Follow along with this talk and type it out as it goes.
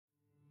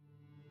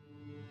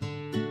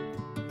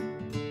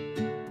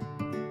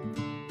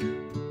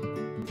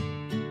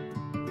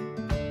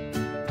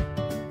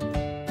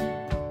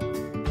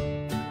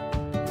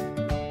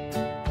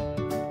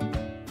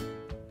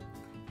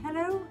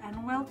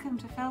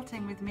welcome to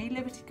Felting with me,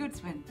 Liberty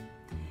Goodswen.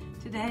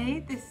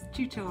 Today this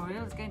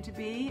tutorial is going to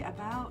be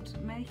about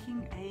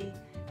making a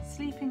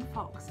sleeping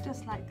fox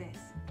just like this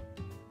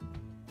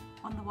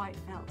on the white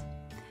felt.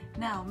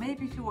 Now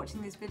maybe if you're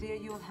watching this video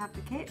you'll have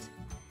the kit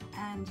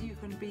and you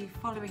can be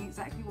following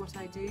exactly what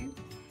I do.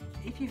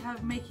 If you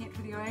have making it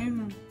with your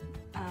own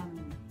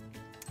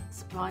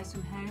supplies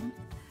from home,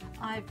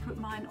 I've put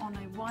mine on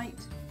a white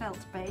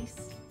felt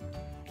base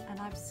and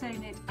I've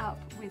sewn it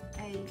up with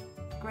a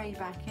grey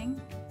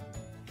backing.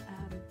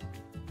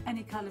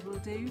 Any colour will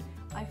do.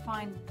 I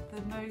find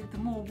the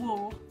more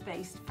wool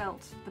based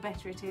felt the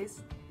better it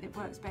is, it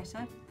works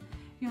better.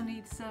 You'll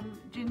need some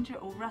ginger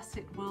or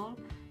russet wool,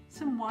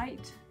 some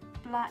white,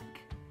 black,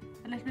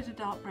 a little bit of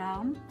dark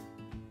brown,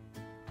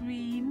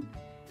 green,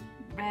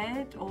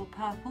 red or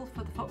purple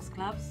for the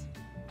foxgloves,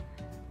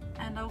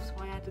 and also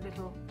I add a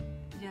little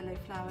yellow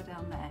flower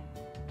down there.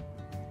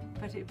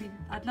 But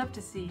I'd love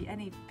to see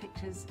any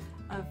pictures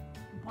of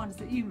ones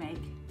that you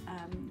make.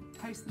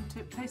 Post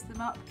them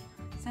up,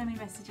 send me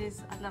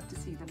messages, I'd love to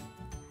see them.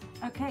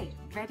 Okay,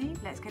 ready?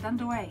 Let's get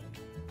underway.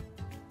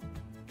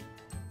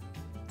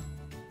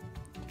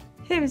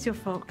 Here is your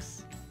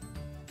fox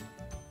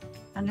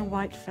and a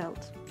white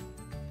felt.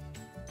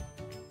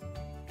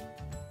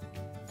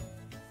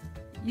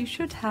 You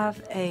should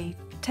have a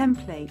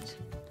template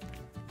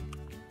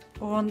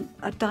or on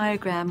a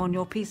diagram on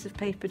your piece of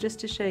paper just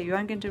to show you.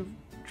 I'm going to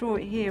draw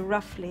it here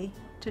roughly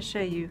to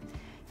show you.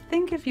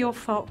 Think of your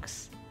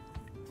fox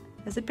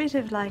as a bit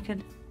of like a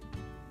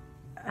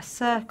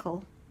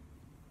circle,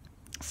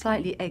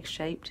 slightly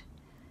egg-shaped,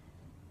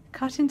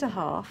 cut into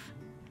half,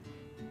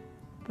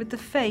 with the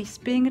face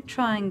being a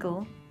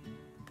triangle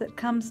that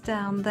comes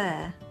down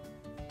there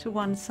to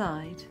one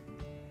side.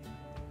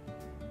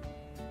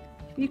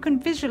 You can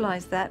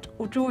visualize that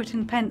or draw it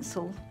in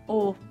pencil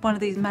or one of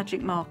these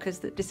magic markers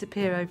that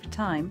disappear over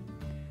time.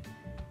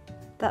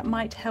 That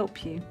might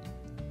help you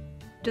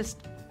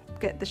just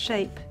get the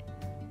shape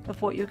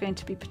of what you're going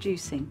to be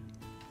producing.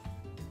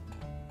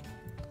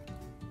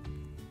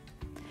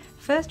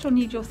 First you'll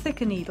need your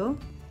thicker needle,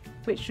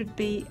 which should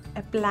be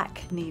a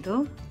black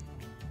needle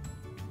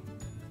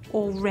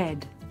or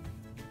red,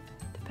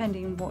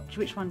 depending on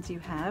which ones you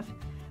have,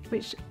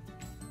 which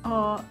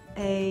are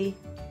a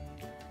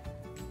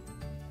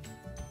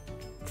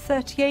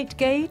 38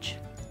 gauge,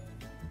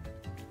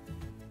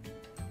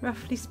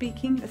 roughly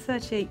speaking, a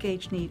 38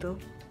 gauge needle,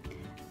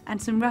 and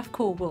some rough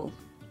core wool.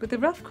 With the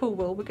rough core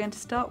wool we're going to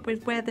start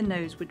with where the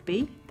nose would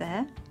be,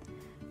 there,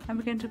 and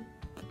we're going to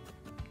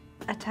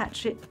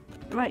attach it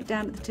right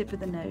down at the tip of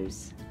the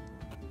nose,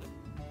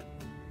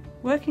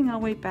 working our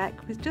way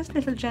back with just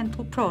little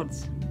gentle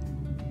prods,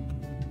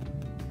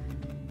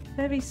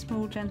 very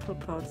small gentle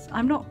prods.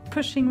 I'm not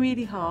pushing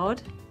really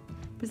hard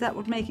because that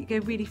would make it go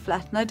really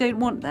flat and I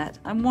don't want that.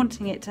 I'm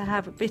wanting it to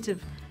have a bit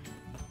of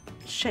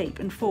shape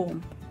and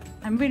form.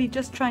 I'm really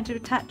just trying to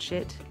attach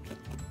it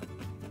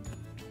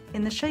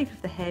in the shape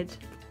of the head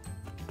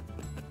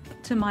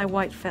to my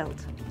white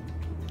felt.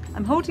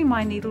 I'm holding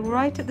my needle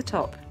right at the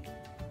top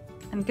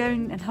and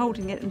going and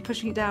holding it and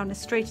pushing it down as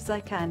straight as I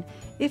can.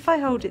 If I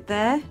hold it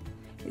there,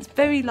 it's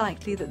very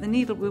likely that the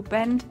needle will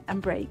bend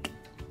and break.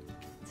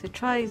 So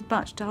try as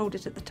much to hold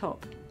it at the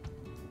top.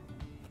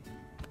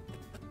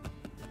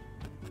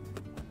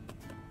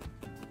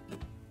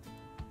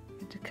 I'm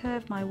going to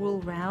curve my wool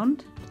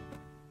round.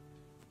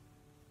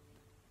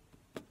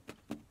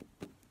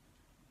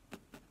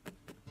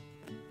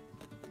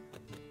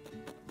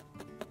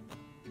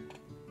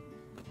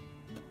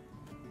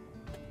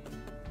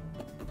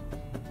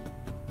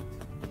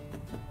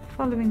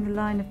 Following the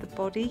line of the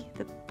body,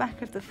 the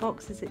back of the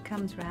fox as it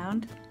comes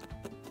round.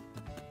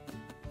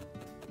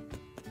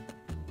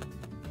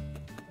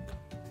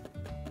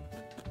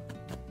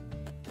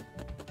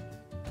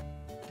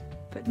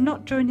 But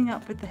not joining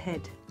up with the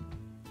head.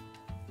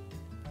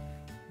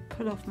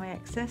 Pull off my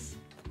excess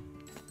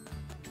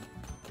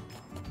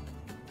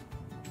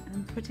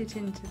and put it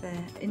into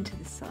there, into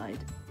the side.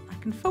 I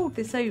can fold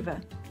this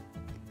over.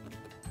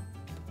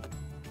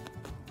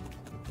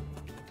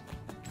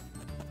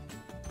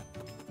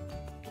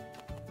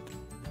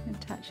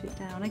 Attach it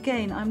down.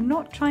 Again, I'm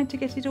not trying to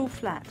get it all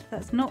flat,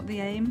 that's not the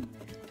aim.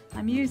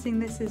 I'm using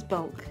this as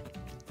bulk.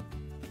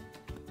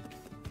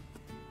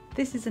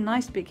 This is a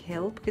nice big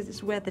hill because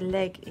it's where the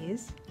leg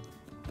is.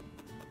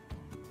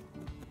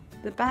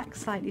 The back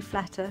slightly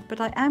flatter, but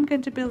I am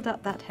going to build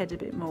up that head a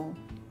bit more.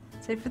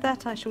 So for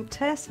that I shall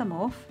tear some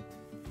off,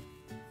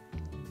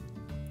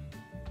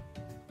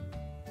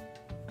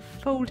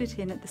 fold it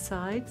in at the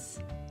sides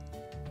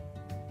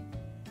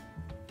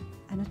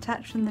and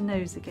attach from the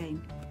nose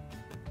again.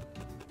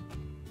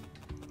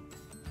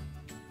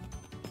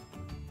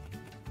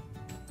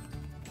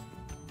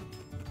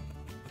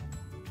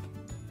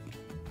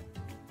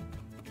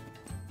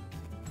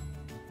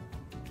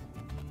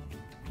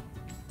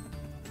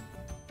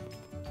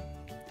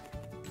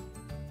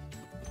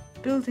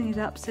 Building it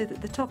up so that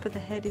the top of the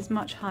head is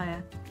much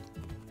higher,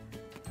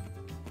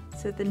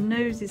 so the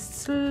nose is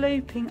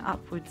sloping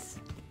upwards.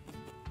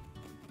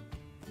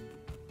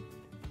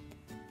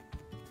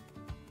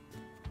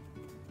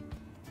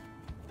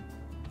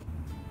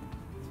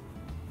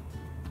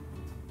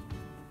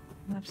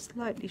 I've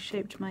slightly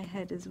shaped my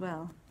head as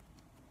well.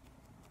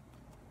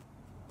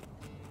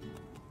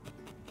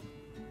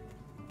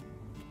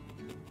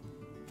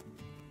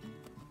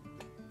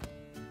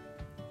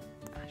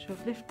 I shall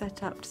lift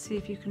that up to see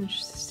if you can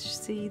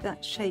see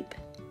that shape.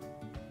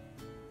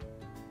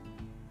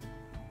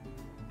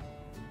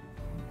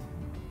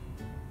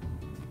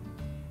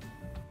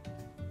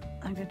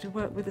 I'm going to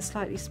work with a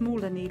slightly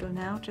smaller needle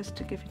now, just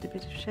to give it a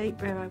bit of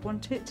shape where I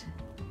want it.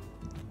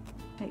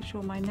 Make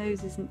sure my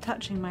nose isn't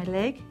touching my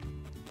leg.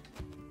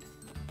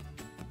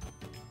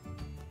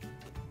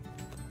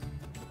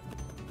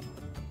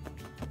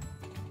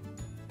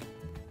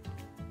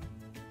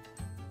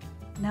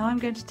 Now I'm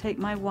going to take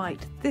my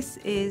white. This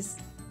is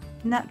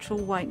natural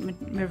white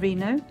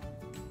merino.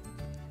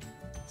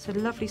 It's a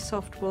lovely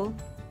soft wool.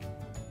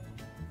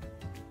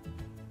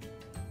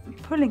 I'm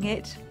pulling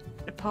it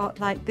apart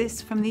like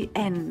this from the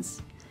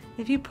ends.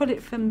 If you pull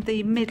it from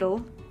the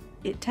middle,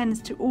 it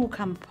tends to all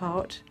come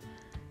apart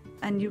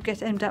and you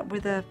end up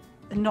with a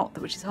knot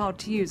which is hard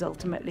to use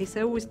ultimately.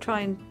 So always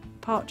try and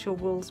part your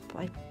wools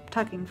by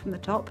tugging from the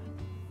top.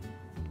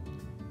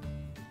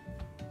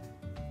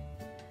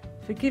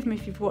 Forgive me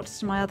if you've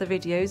watched my other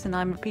videos and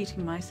I'm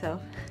repeating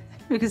myself,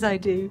 because I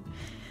do.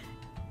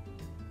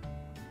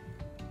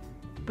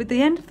 With the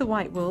end of the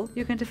white wool,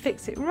 you're going to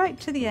fix it right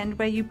to the end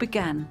where you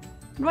began,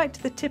 right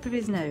to the tip of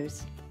his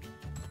nose.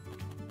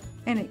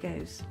 In it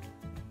goes.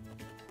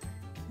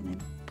 And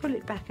then pull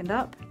it back and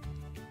up,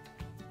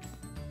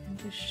 and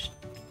just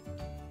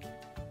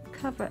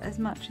cover as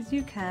much as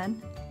you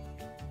can,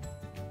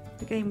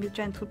 again with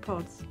gentle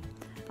prods.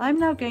 I'm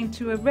now going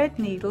to a red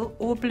needle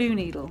or blue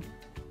needle.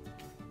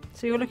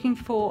 So you're looking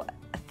for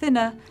a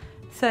thinner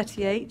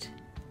 38,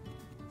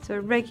 so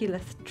a regular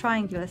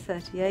triangular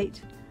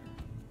 38,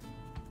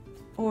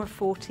 or a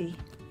 40.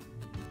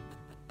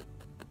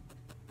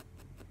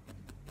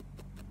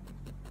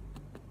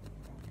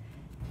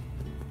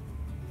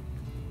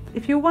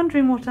 If you're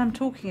wondering what I'm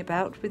talking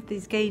about with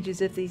these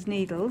gauges of these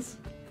needles,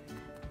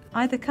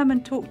 either come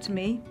and talk to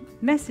me,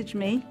 message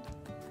me,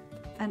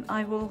 and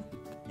I will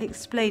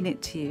explain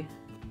it to you.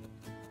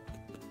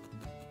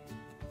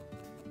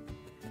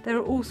 There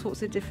are all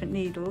sorts of different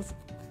needles,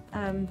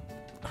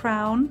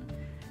 crown,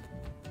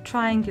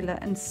 triangular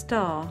and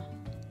star,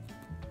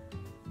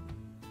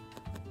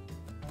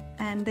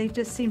 and they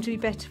just seem to be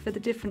better for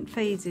the different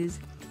phases,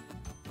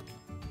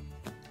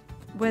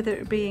 whether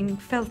it being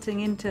felting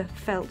into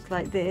felt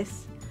like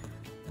this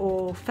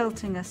or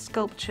felting a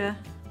sculpture.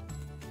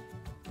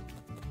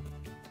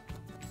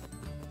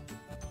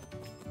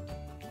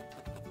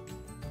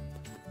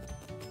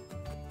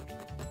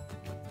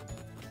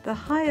 The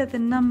higher the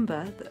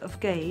number of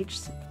gauge,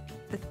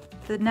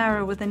 the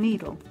narrower the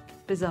needle,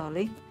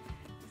 bizarrely.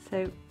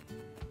 So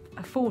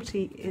a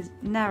 40 is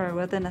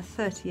narrower than a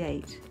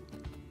 38.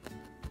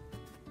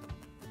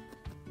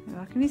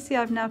 Well, can you see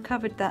I've now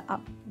covered that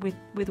up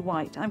with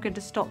white? I'm going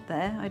to stop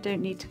there. I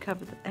don't need to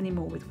cover any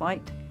more with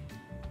white.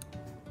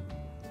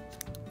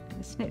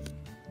 Snip,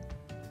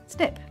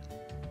 snip.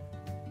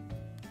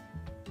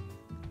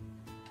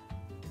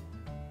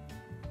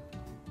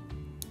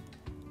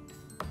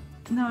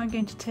 Now I'm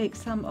going to take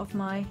some of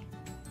my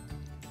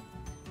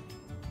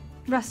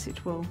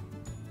russet wool.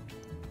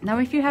 Now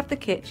if you have the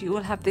kit, you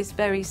will have this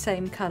very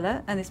same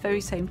colour and this very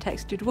same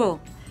textured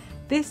wool.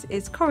 This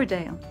is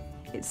Corriedale.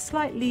 It's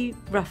slightly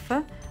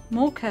rougher,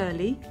 more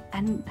curly,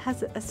 and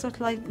has a sort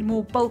of like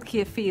more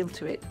bulkier feel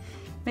to it.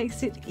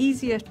 Makes it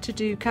easier to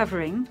do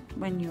covering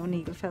when you're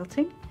needle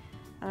felting,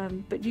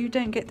 but you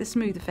don't get the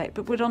smooth effect.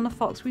 But with on the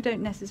fox we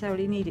don't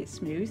necessarily need it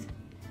smooth.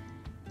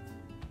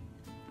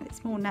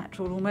 It's more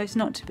natural almost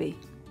not to be.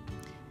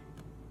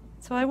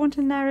 So I want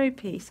a narrow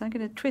piece. I'm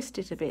going to twist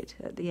it a bit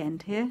at the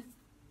end here,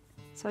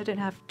 so I don't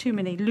have too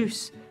many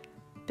loose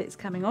bits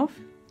coming off.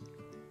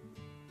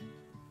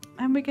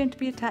 And we're going to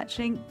be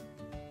attaching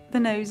the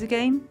nose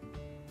again.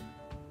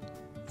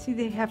 See,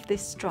 they have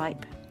this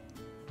stripe.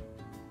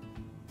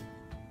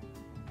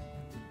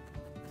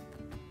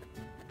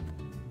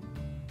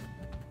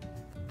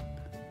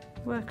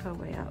 Work our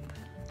way up.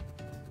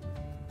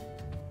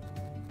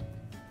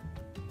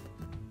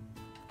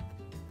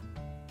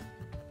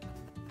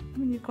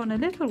 When you've gone a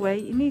little way,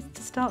 it needs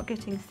to start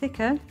getting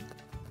thicker.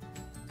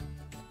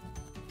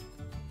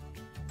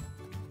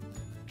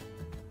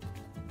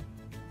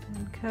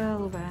 And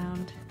curl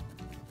round.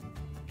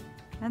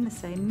 And the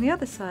same on the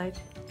other side.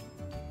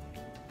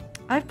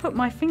 I've put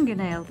my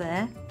fingernail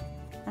there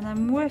and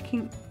I'm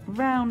working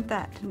round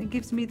that, and it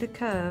gives me the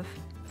curve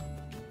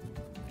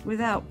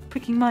without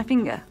pricking my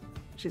finger,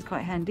 which is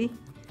quite handy.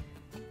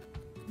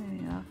 There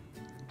we are.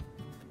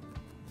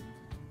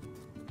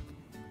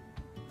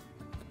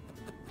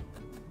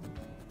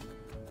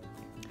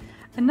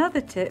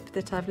 Another tip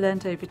that I've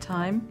learnt over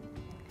time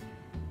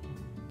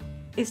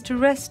is to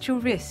rest your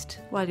wrist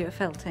while you're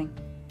felting.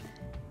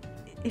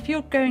 If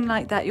you're going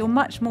like that, you're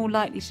much more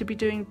likely to be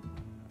doing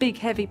big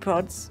heavy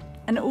prods,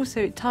 and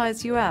also it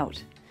tires you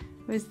out.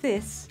 Whereas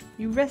this,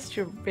 you rest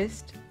your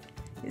wrist,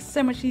 it's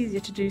so much easier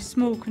to do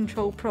small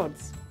control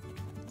prods.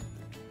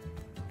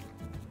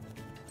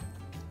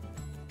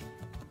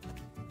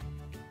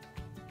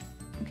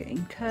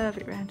 curve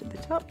it round at the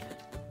top,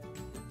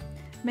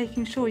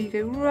 making sure you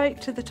go right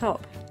to the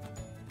top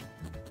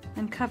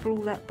and cover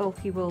all that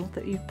bulky wool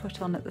that you've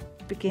put on at the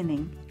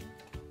beginning.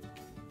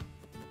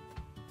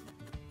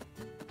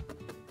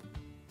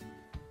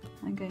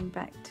 I'm going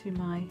back to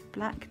my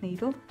black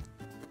needle.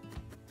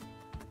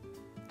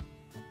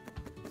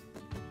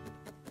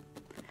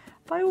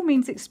 By all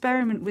means,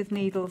 experiment with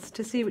needles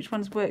to see which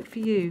ones work for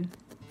you.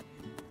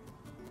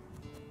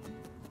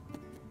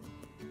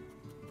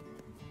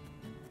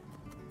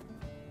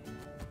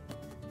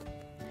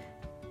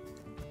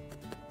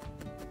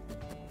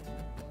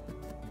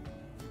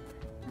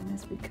 And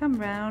as we come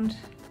round,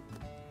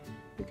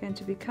 we're going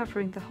to be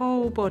covering the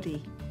whole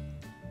body.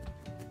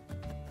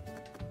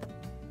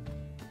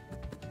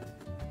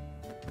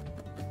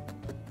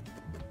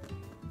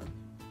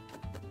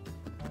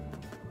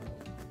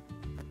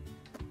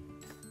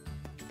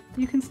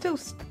 You can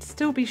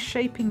still be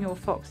shaping your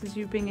fox as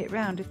you bring it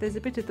round. If there's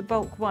a bit of the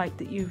bulk white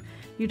that you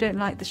don't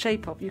like the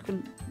shape of, you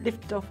can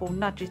lift it off or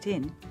nudge it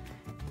in.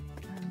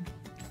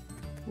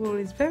 Wool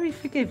is very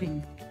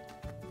forgiving.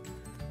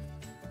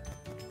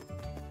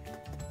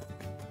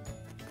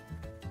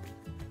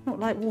 Not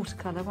like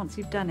watercolour. Once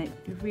you've done it,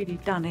 you've really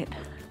done it,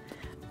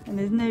 and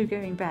there's no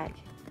going back.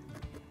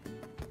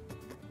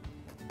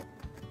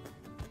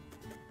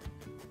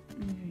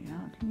 There we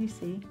are. Can you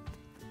see?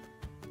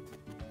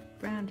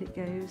 Round it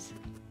goes,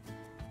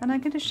 and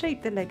I'm going to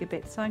shape the leg a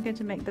bit, so I'm going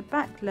to make the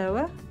back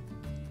lower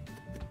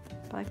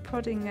by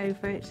prodding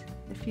over it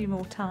a few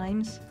more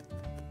times,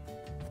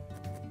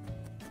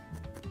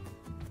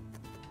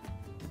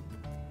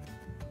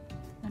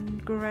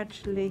 and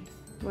gradually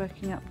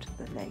working up to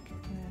the leg.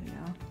 There we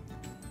are.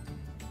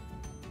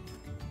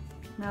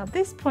 Now at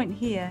this point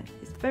here,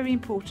 it's very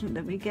important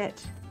that we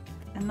get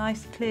a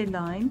nice clear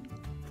line,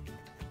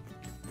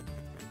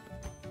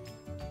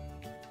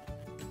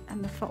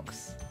 and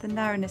the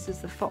narrowness is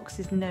the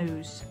fox's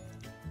nose.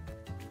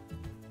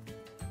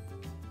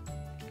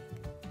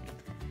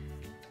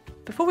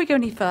 Before we go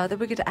any further,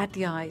 we're going to add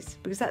the eyes,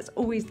 because that's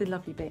always the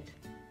lovely bit.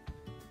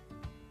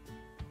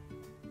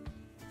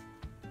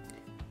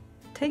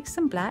 Take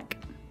some black,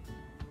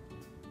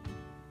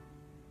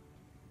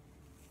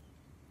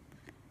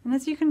 and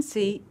as you can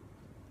see,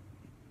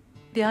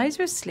 the eyes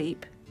are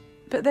asleep,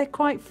 but they're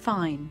quite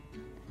fine.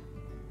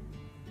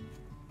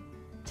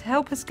 To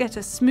help us get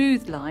a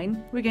smooth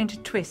line, we're going to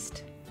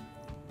twist.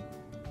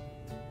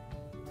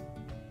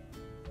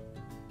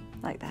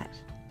 Like that.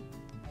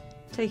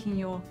 Taking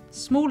your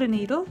smaller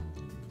needle,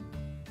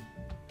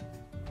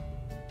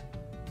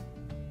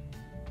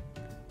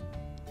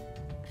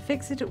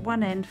 fix it at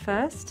one end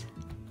first,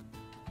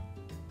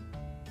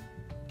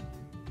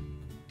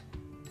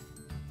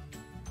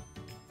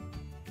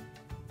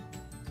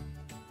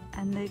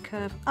 and they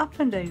curve up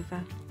and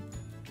over.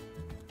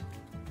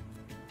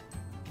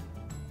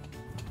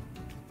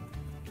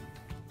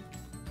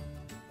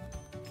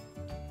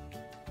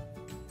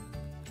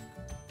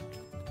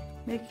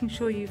 Making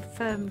sure you've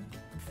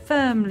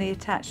firmly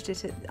attached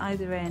it at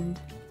either end.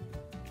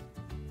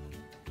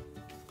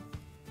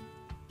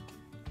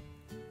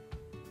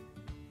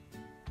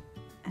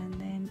 And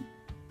then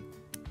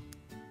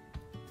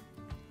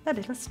a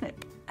little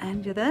snip,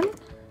 and you're done.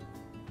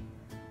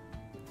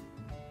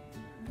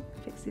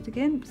 Fix it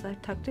again because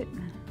I've tugged it.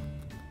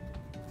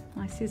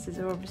 My scissors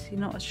are obviously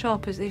not as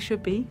sharp as they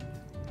should be.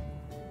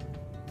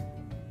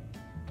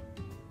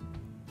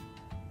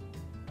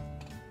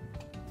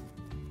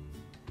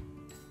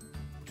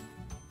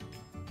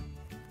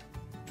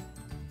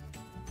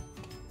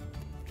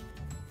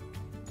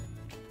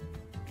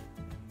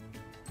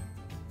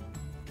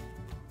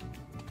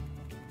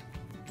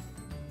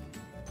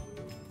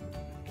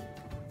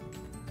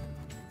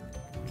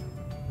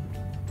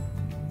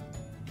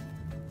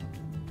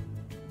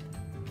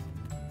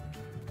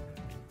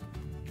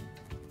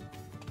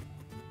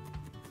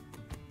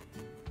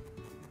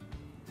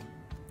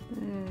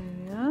 There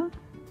we are.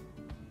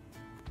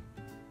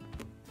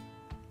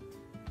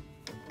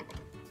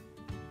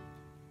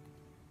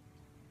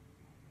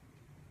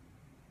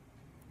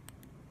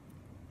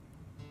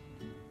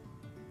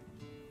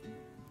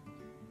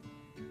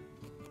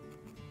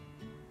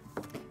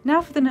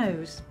 Now for the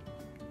nose.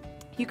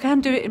 You can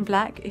do it in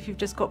black if you've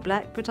just got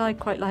black, but I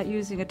quite like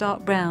using a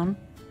dark brown.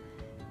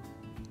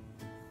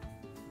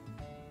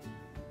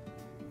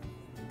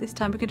 This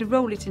time we're going to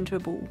roll it into a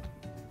ball.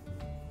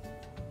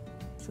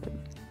 So,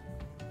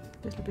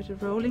 a little bit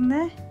of rolling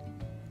there.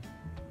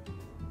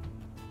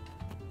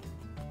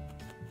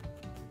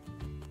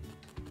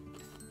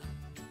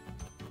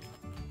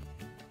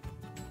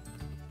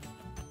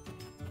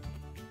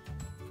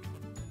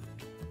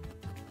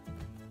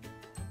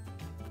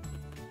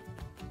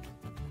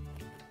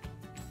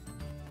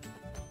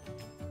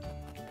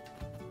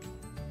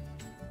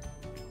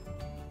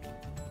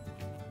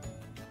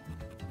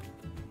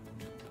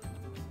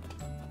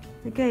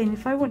 Again,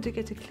 if I want to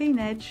get a clean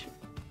edge,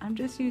 I'm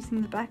just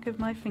using the back of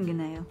my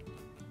fingernail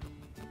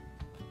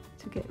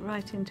to get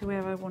right into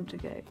where I want to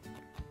go.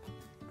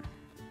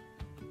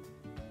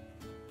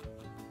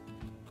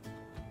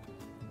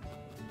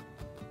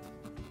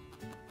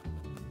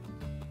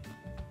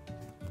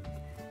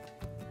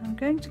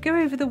 going to go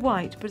over the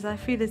white, but I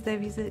feel as though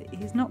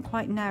he's not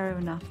quite narrow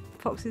enough.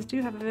 Foxes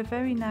do have a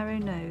very narrow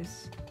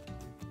nose.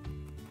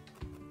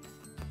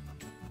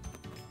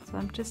 So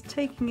I'm just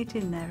taking it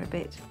in there a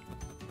bit.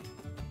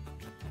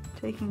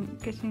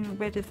 Getting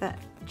rid of that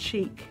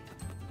cheek.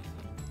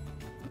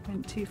 It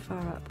went too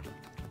far up.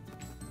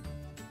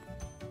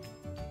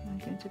 I'm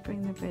going to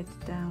bring the red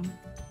down,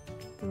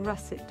 the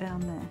russet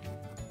down there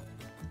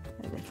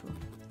a little.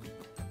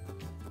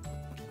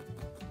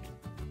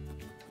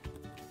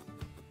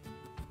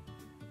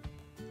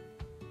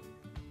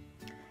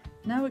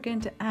 Now we're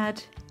going to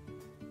add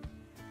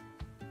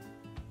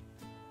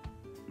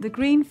the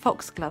green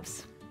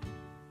foxgloves.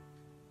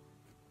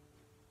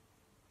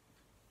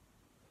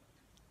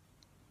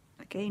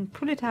 Again,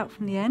 pull it out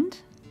from the end.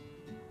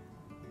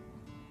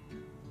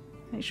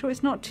 Make sure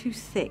it's not too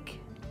thick.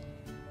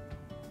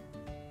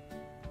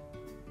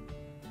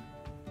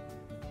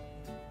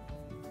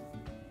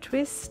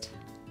 Twist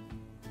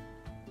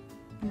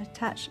and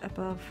attach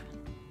above.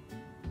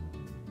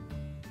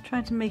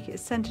 Trying to make it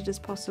as centered as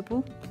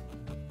possible.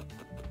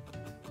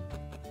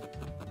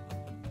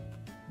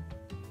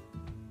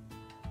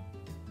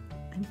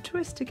 And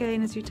twist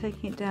again as you're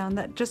taking it down.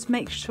 That just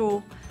makes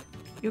sure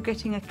you're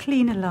getting a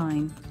cleaner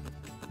line.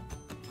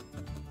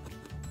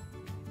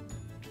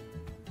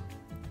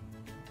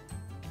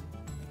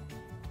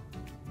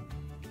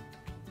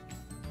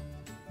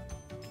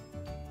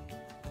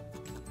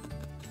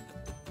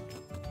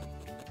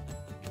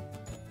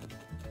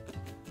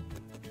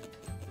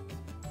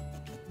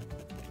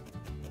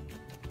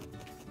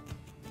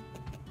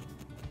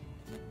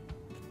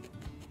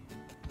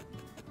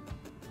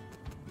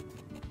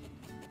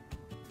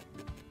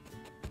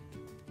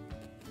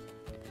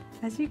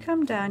 As you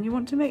come down, you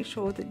want to make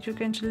sure that you're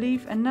going to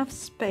leave enough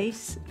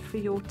space for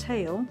your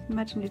tail.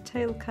 Imagine your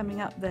tail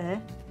coming up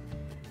there,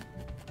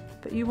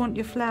 but you want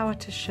your flower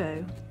to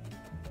show.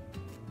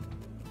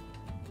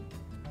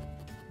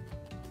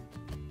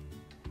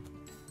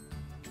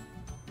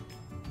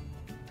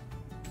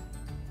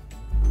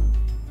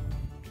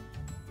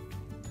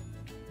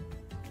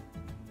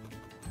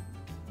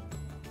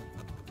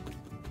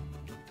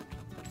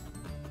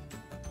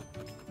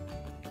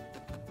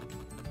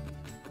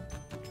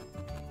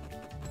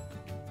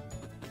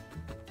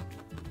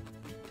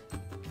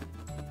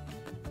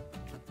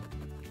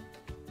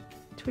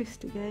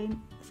 Twist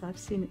again, as I've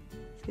seen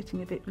it's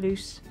getting a bit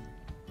loose.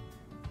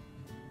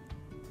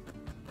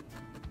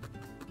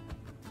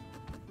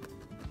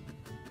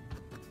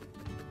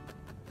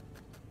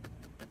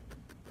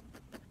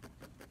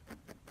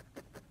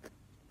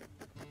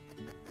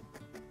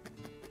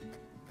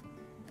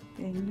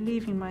 Again,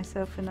 leaving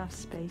myself enough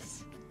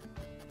space.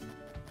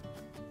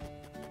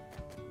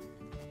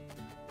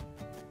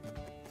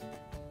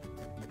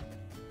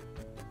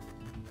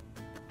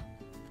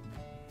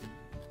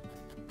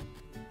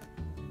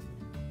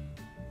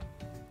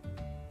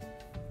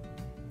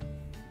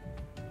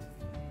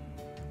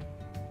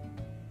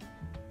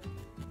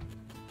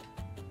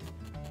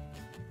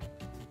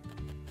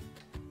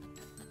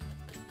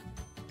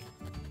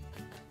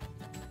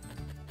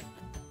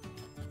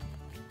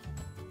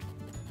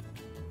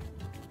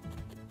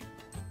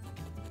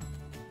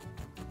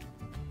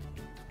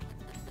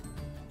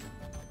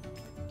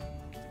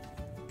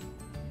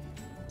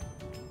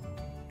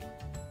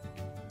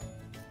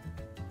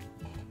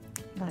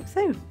 Like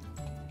so.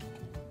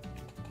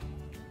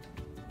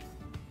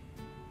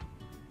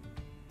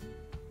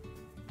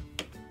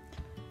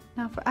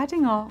 Now for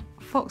adding our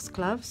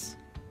foxgloves,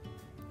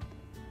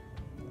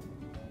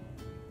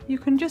 you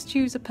can just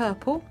use a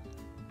purple,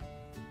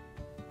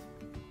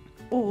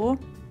 or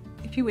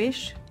if you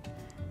wish,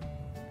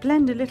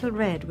 blend a little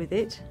red with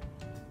it.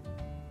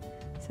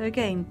 So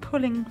again,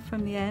 pulling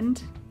from the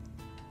end,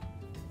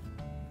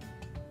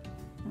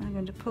 and I'm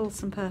going to pull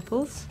some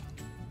purples.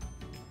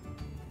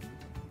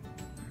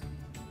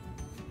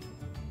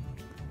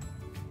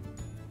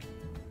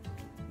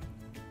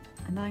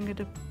 And I'm going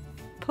to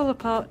pull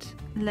apart,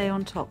 lay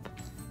on top.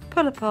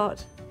 Pull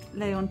apart,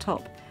 lay on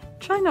top.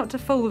 Try not to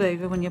fold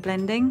over when you're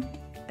blending.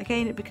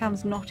 Again, it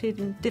becomes knotted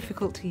and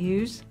difficult to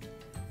use.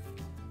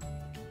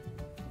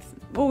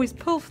 Always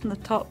pull from the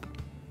top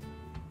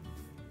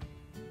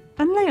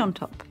and lay on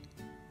top.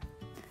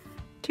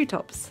 Two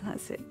tops,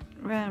 that's it.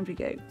 Round we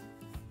go.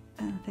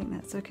 And I think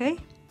that's okay.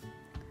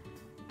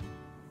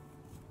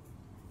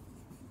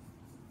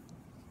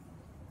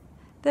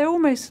 They're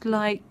almost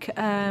like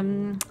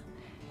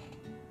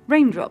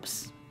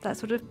raindrops, that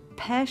sort of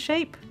pear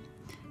shape.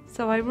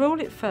 So I roll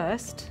it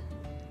first,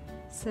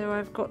 so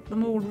I've got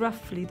them all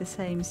roughly the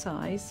same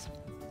size.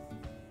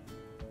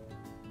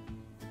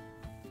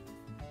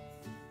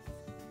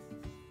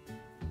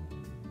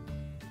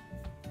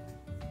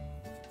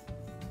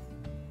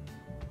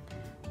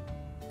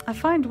 I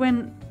find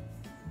when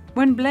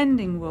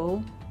blending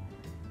wool,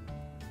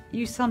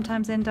 you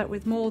sometimes end up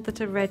with more that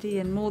are ready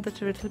and more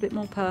that are a little bit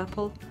more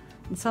purple,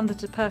 and some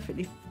that are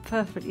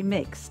perfectly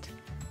mixed.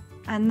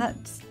 And that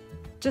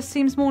just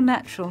seems more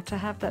natural to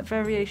have that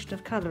variation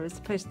of colour as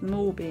opposed to them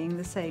all being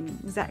the same,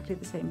 exactly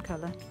the same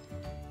colour,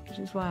 which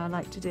is why I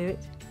like to do it.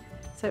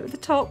 So at the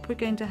top we're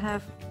going to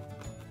have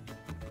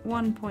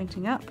one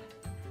pointing up.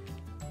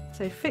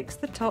 So fix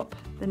the top,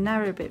 the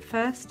narrow bit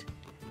first,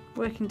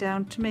 working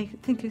down to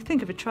make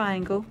think of a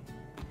triangle,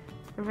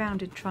 a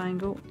rounded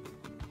triangle.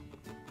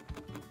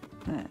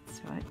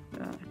 That's right.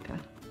 Okay.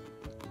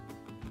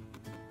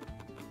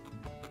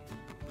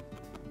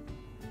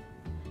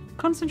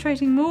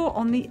 Concentrating more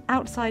on the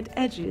outside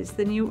edges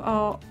than you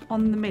are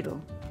on the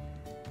middle,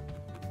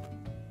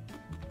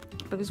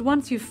 because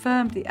once you've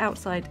firmed the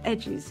outside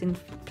edges in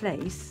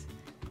place,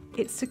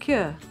 it's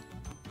secure.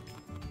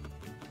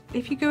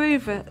 If you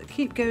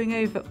keep going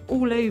over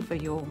all over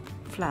your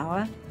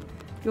flower,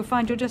 you'll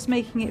find you're just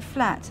making it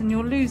flat and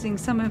you're losing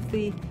some of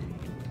the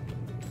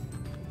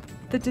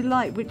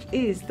delight which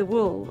is the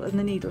wool and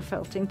the needle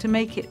felting to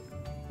make it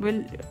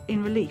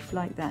in relief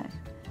like that.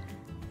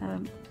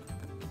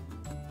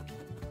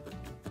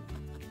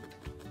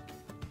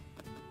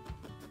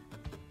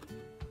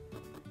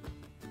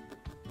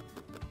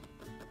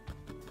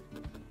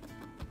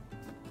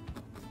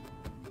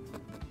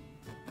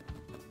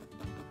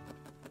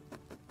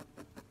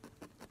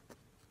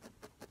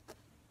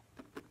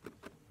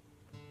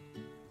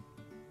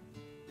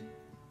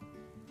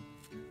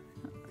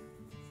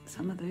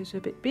 Some of those are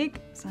a bit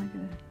big, so I'm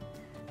going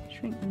to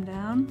shrink them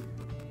down.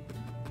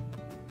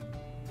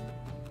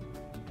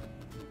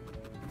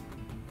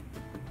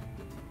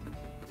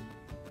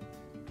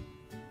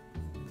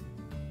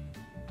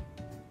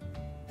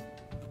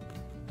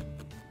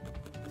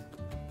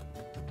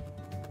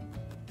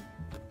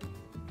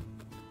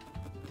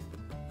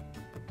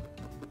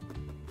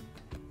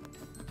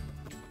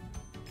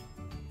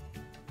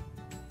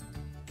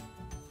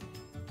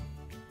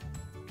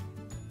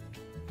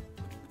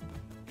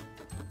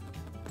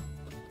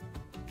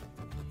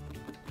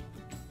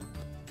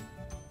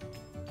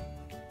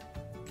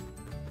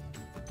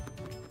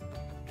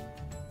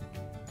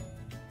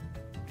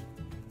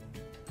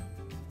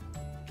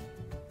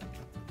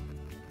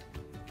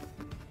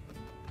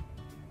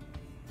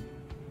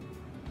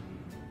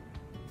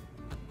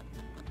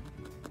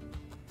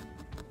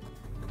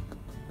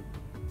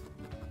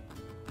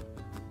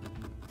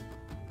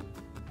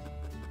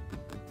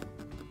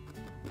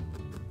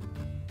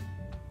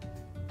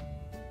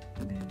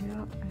 There we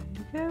are, and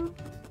we go.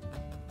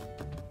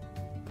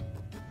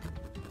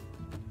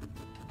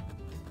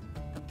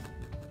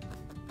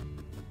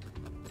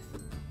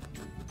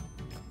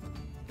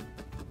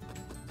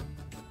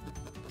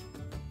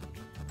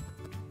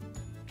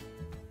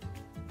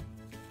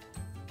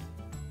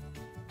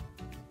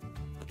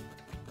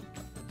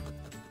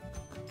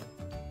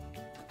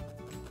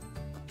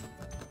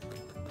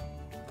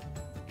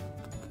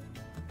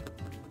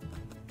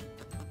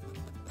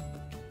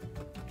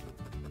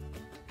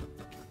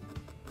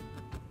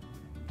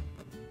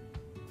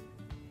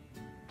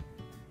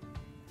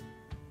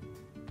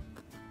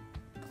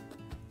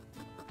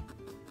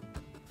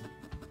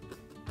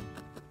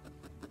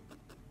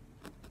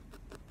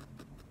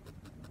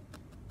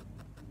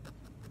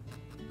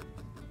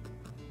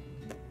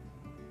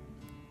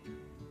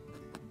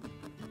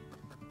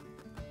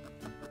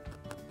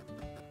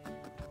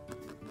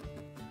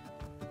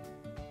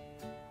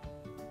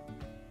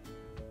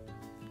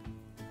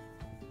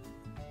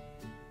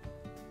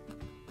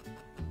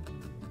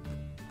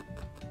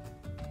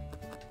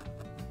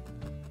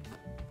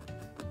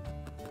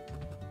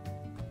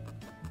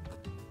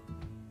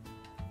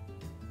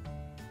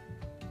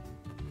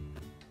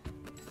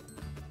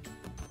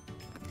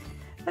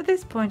 At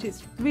this point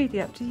it's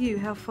really up to you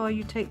how far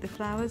you take the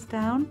flowers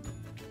down.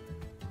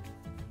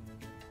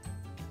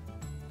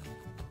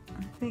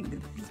 I think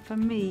that for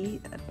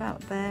me about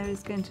there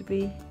is going to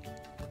be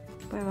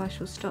where I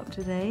shall stop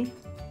today.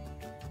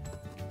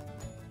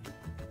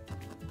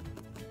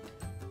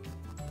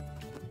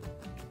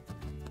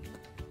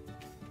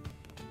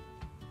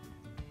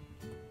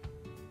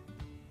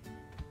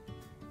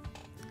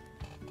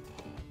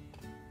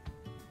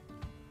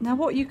 Now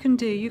what you can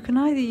do, you can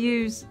either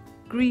use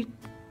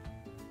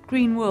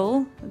green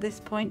wool at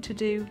this point to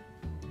do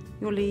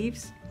your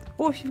leaves,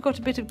 or if you've got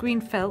a bit of green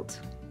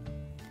felt,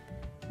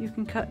 you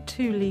can cut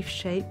two leaf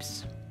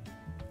shapes.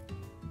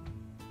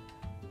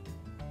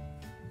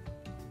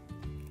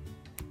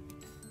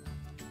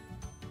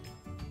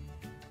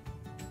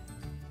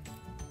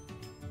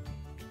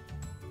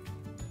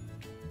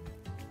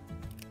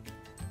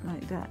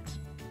 Like that.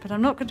 But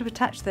I'm not going to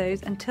attach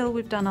those until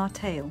we've done our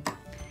tail.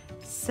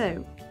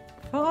 So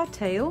for our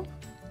tail,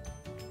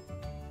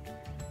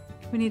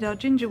 we need our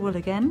ginger wool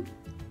again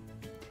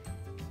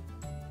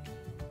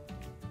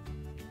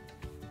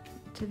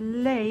to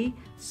lay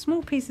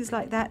small pieces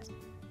like that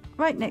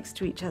right next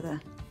to each other.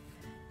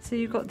 So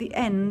you've got the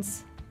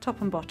ends,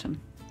 top and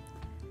bottom,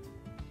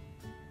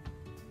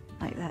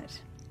 like that.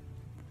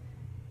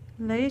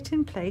 Lay it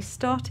in place,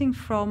 starting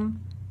from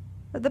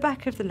at the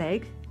back of the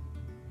leg,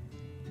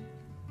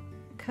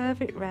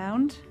 curve it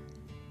round,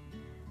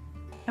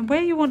 and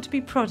where you want to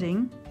be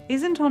prodding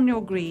isn't on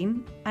your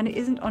green and it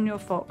isn't on your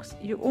fox.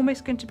 You're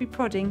almost going to be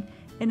prodding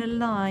in a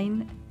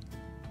line.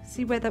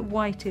 See where that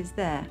white is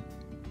there?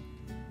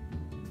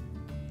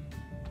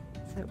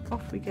 So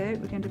off we go.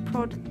 We're going to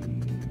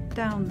prod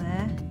down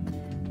there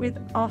with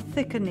our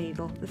thicker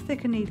needle, the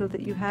thicker needle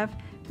that you have,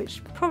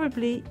 which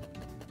probably,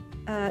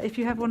 if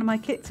you have one of my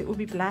kits, it will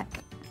be black,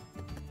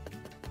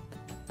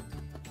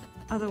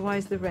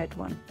 otherwise the red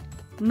one,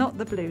 not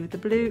the blue. The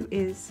blue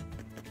is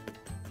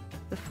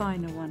the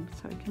finer one.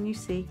 Sorry, can you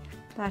see?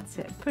 That's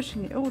it,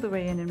 pushing it all the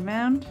way in and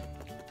round.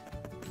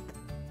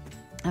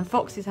 And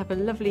foxes have a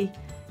lovely,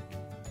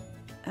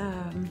 I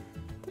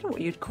don't know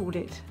what you'd call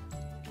it,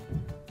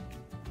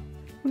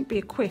 wouldn't be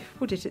a quiff,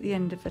 would it, at the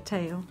end of the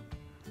tail?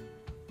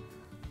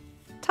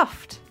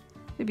 Tuft,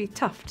 maybe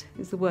tuft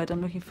is the word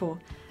I'm looking for.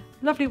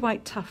 Lovely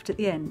white tuft at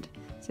the end.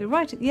 So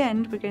right at the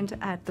end we're going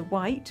to add the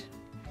white.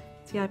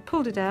 See, I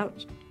pulled it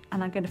out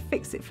and I'm going to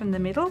fix it from the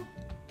middle.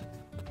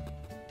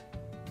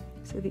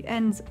 So the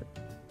ends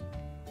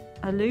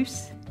are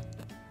loose.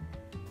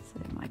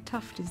 So my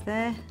tuft is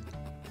there.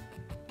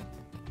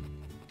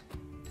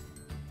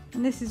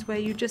 And this is where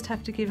you just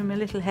have to give them a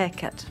little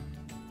haircut.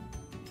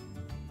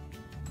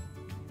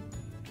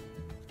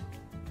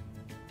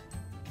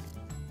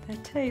 Their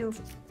tails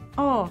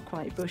are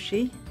quite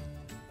bushy.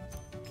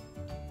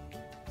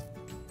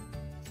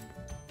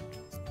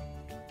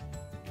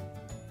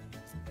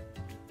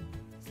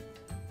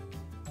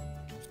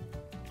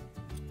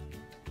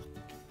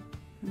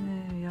 There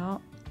we are.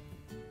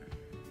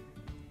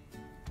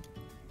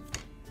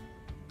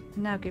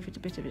 Now give it a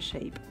bit of a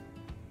shape.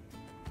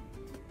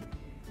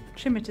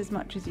 Trim it as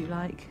much as you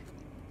like,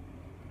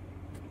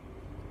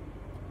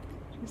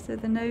 just so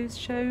the nose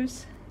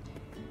shows.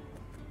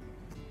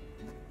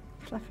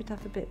 Fluff it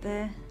up a bit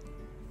there.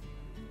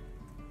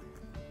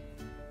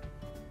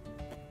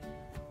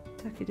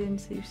 Tuck it in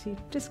so you see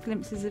just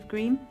glimpses of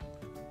green.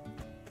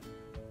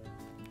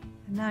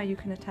 And now you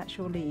can attach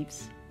your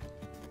leaves.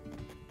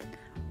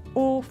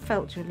 Or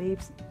felt your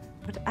leaves,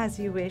 but as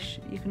you wish.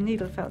 You can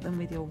needle felt them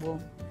with your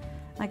wool.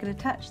 I can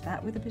attach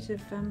that with a bit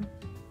of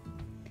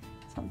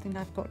something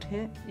I've got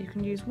here. You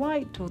can use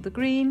white or the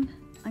green.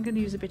 I'm going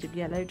to use a bit of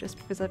yellow just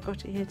because I've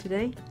got it here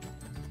today.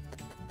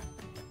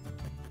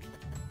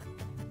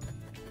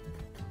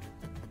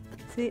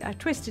 See, I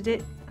twisted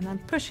it and I'm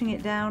pushing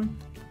it down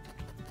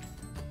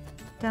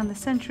the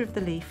centre of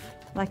the leaf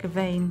like a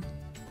vein,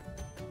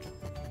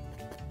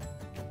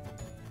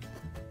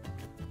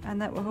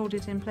 and that will hold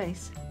it in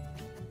place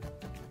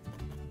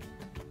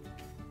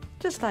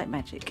just like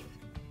magic.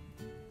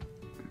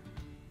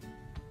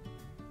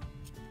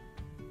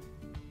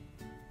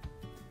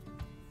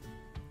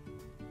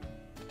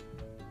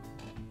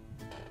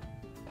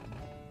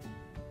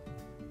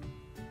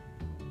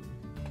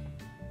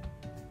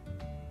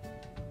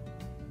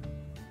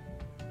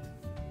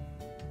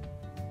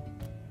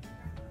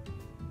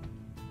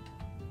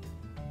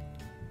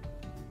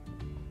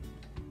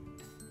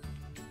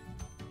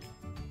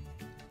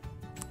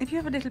 If you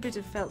have a little bit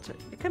of felt,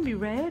 it can be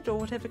red or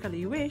whatever colour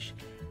you wish.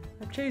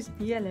 I've chosen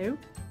yellow.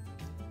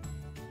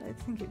 I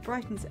think it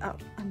brightens it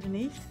up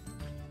underneath.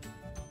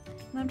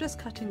 And I'm just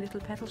cutting little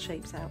petal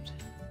shapes out.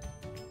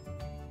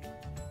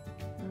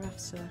 A rough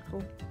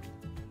circle.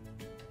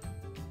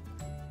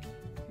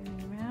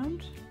 Going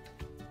round.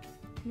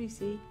 Can you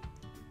see?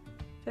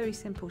 Very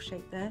simple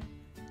shape there.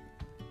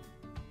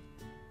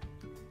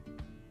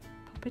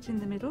 Pop it in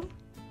the middle.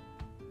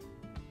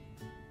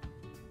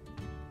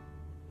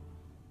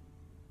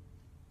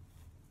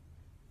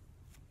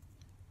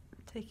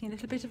 Taking a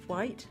little bit of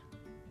white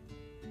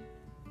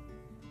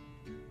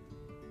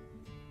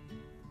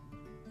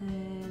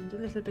and a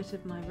little bit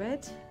of my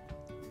red.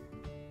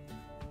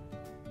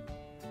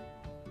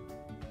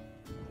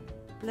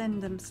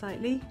 Blend them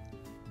slightly.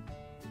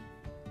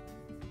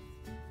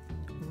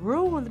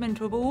 Roll them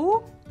into a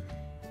ball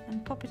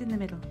and pop it in the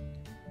middle.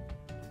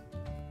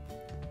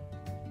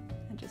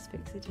 And just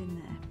fix it in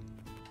there.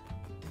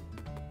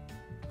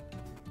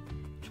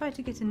 Try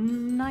to get a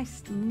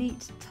nice,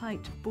 neat,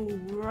 tight ball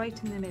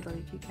right in the middle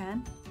if you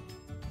can.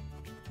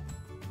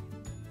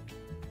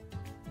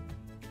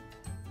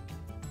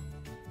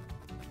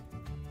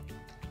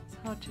 It's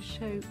hard to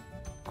show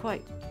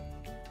quite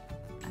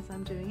as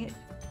I'm doing it,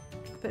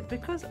 but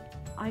because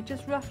I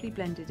just roughly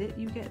blended it,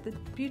 you get the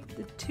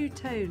two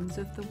tones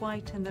of the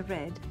white and the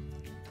red.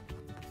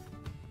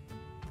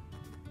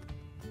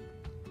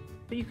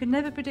 But you can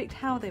never predict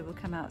how they will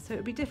come out, so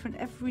it'll be different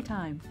every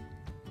time.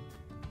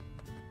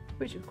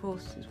 Which of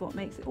course is what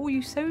makes it all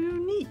so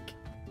unique.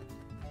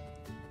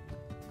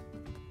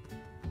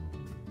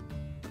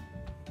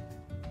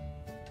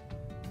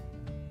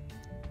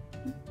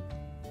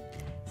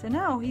 So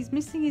now he's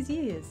missing his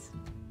ears.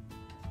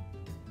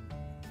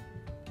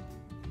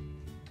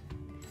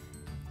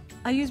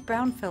 I use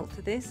brown felt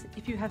for this.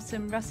 If you have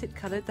some russet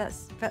coloured,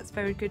 that's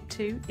very good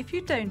too. If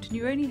you don't and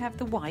you only have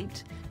the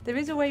white, there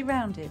is a way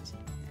round it.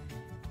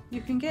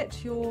 You can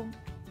get your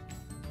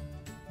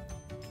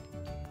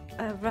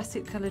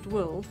russet coloured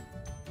wool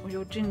or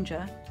your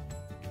ginger,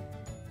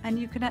 and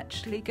you can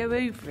actually go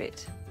over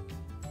it.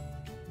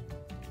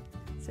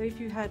 So if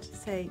you had,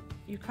 say,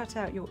 you cut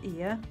out your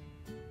ear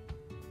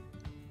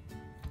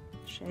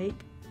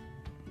shape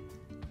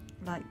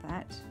like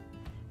that,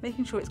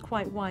 making sure it's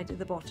quite wide at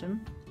the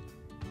bottom.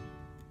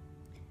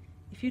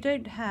 If you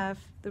don't have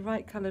the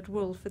right coloured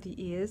wool for the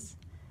ears,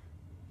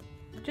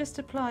 just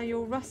apply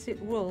your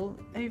russet wool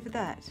over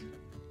that,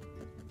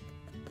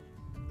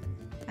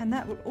 and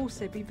that will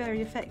also be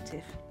very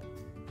effective.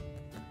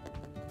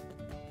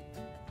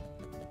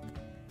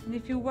 And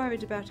if you're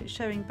worried about it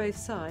showing both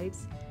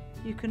sides,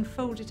 you can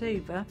fold it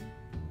over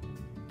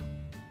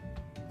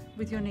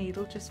with your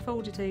needle. Just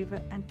fold it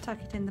over and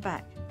tuck it in the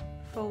back.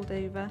 Fold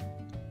over,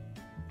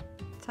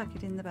 tuck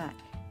it in the back.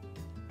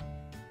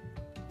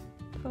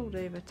 Fold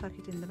over, tuck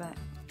it in the back.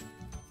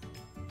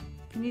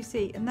 Can you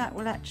see? And that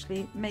will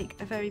actually make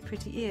a very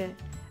pretty ear,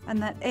 and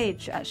that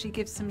edge actually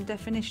gives some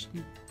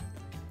definition.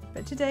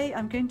 But today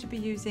I'm going to be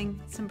using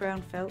some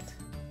brown felt,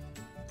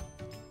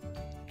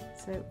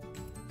 so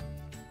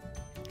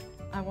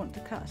I want to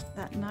cut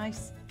that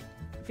nice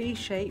V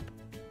shape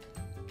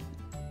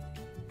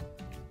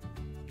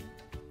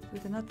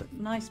with another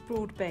nice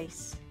broad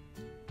base.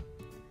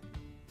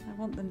 I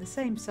want them the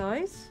same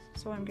size,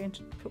 so I'm going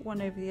to put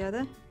one over the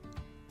other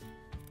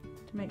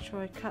to make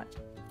sure I cut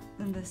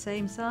them the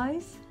same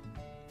size.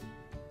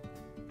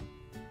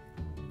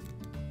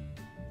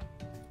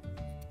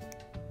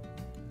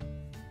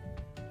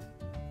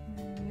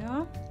 There we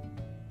are.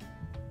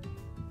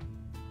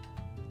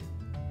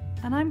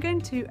 And I'm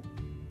going to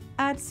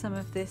add some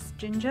of this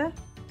ginger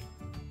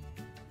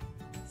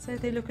so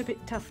they look a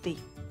bit tufty.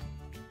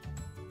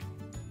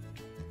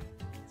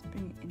 Let's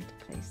bring it into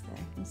place there.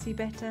 You can see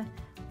better.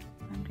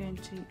 I'm going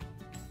to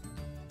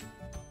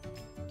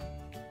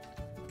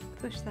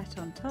push that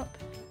on top.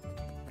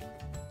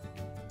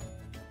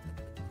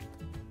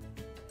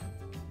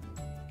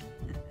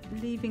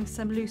 Leaving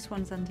some loose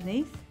ones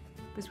underneath,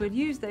 because we'll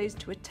use those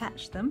to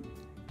attach them.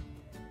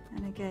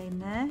 And again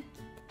there.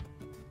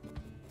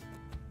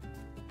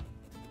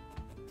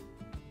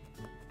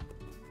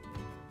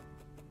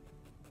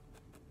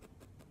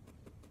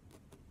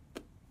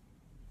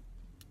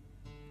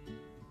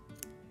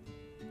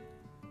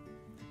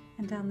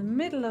 And down the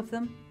middle of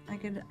them, I'm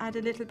going to add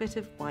a little bit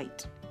of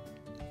white.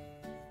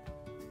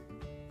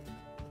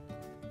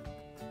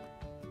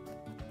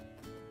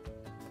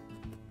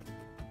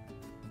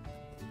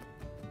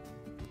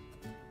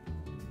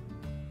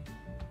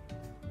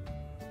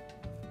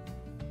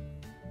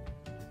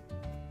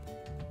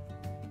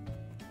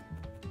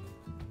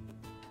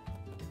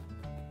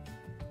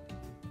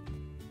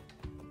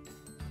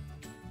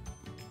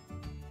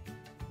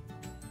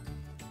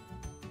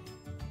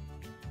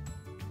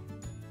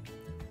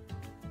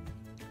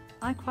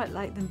 I quite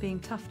like them being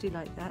tufty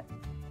like that,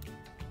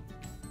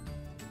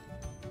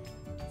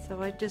 so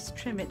I just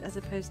trim it as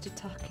opposed to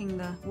tucking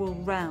the wool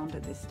round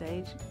at this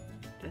stage,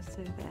 just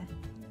so there.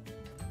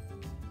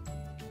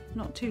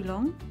 Not too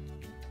long.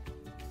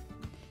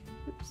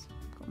 Oops,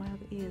 got my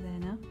other ear there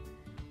now.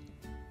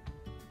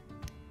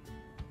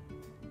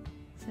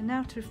 So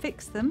now to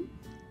fix them,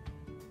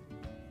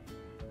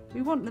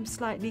 we want them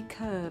slightly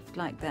curved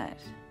like that.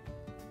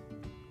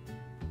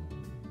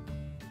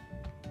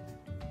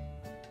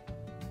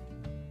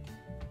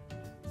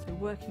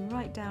 Working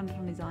right down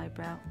on his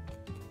eyebrow,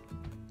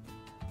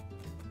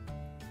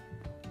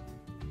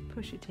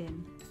 push it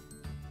in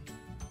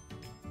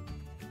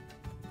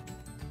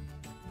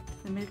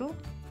to the middle.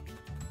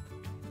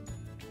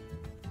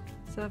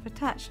 So I've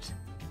attached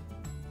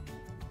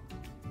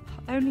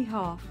only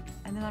half,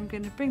 and then I'm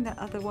going to bring that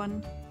other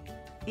one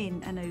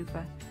in and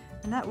over,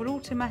 and that will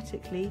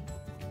automatically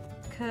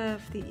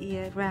curve the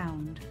ear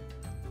round.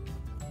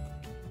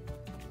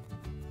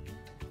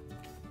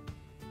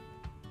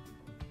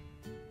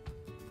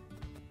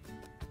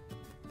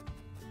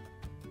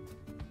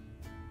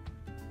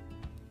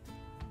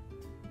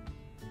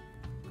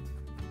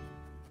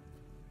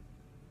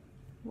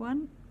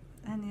 One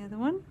and the other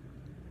one.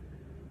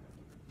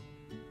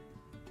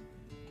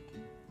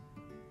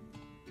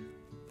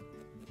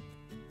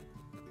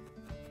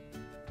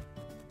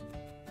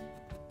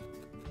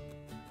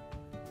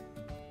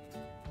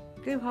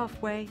 Go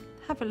halfway,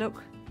 have a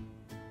look.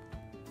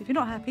 If you're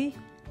not happy,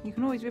 you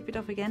can always rip it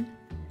off again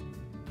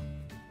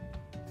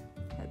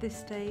at this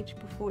stage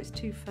before it's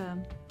too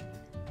firm.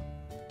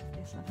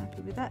 Yes, I'm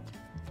happy with that.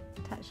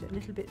 Attach it a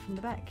little bit from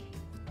the back,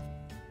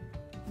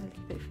 a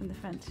little bit from the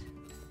front.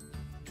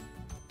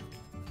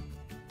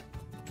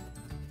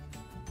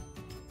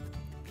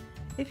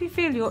 If you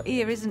feel your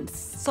ear isn't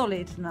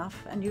solid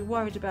enough and you're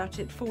worried about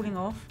it falling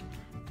off,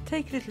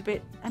 take a little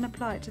bit and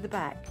apply it to the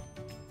back.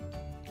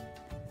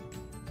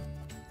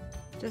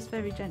 Just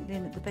very gently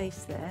in at the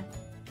base there,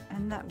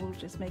 and that will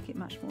just make it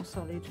much more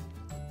solid.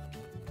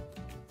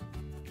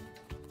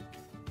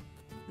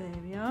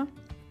 There we are.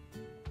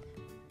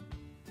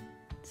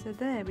 So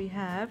there we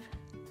have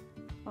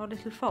our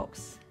little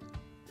fox,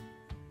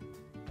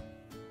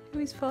 who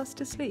is fast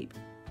asleep.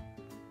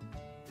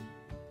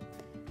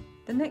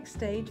 The next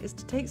stage is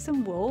to take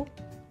some wool,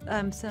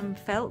 some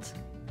felt,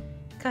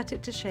 cut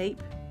it to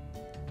shape,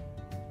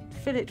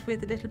 fill it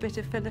with a little bit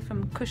of filler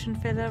from cushion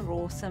filler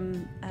or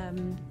some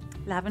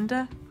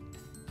lavender,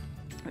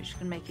 which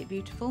can make it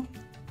beautiful.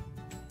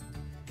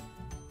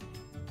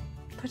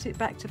 put it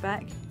back to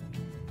back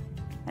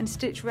and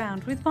stitch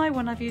round. With my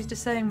one I've used a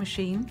sewing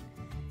machine,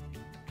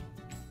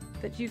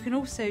 but you can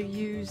also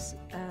use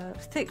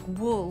thick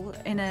wool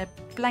in a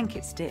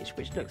blanket stitch,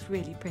 which looks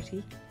really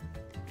pretty,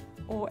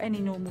 or any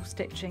normal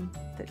stitching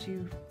that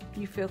you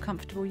feel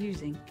comfortable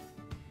using.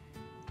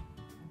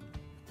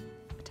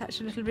 Attach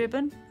a little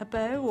ribbon, a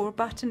bow or a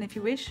button if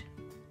you wish,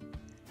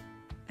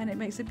 and it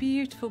makes a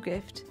beautiful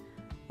gift.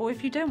 Or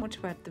if you don't want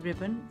to add the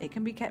ribbon, it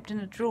can be kept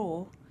in a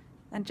drawer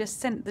and just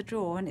scent the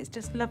drawer, and it's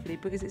just lovely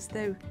because it's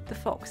though the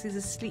fox is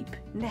asleep,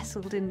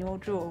 nestled in your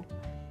drawer.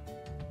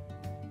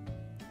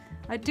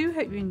 I do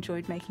hope you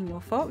enjoyed making your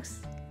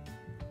fox.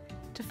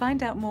 To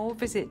find out more,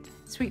 visit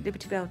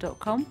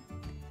sweetlibertybelle.com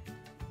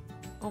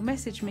or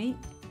message me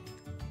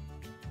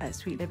at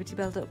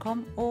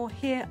sweetlibertybelle.com or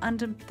here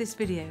under this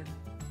video.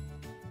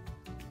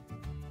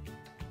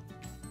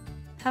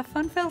 Have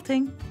fun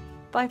felting.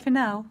 Bye for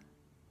now.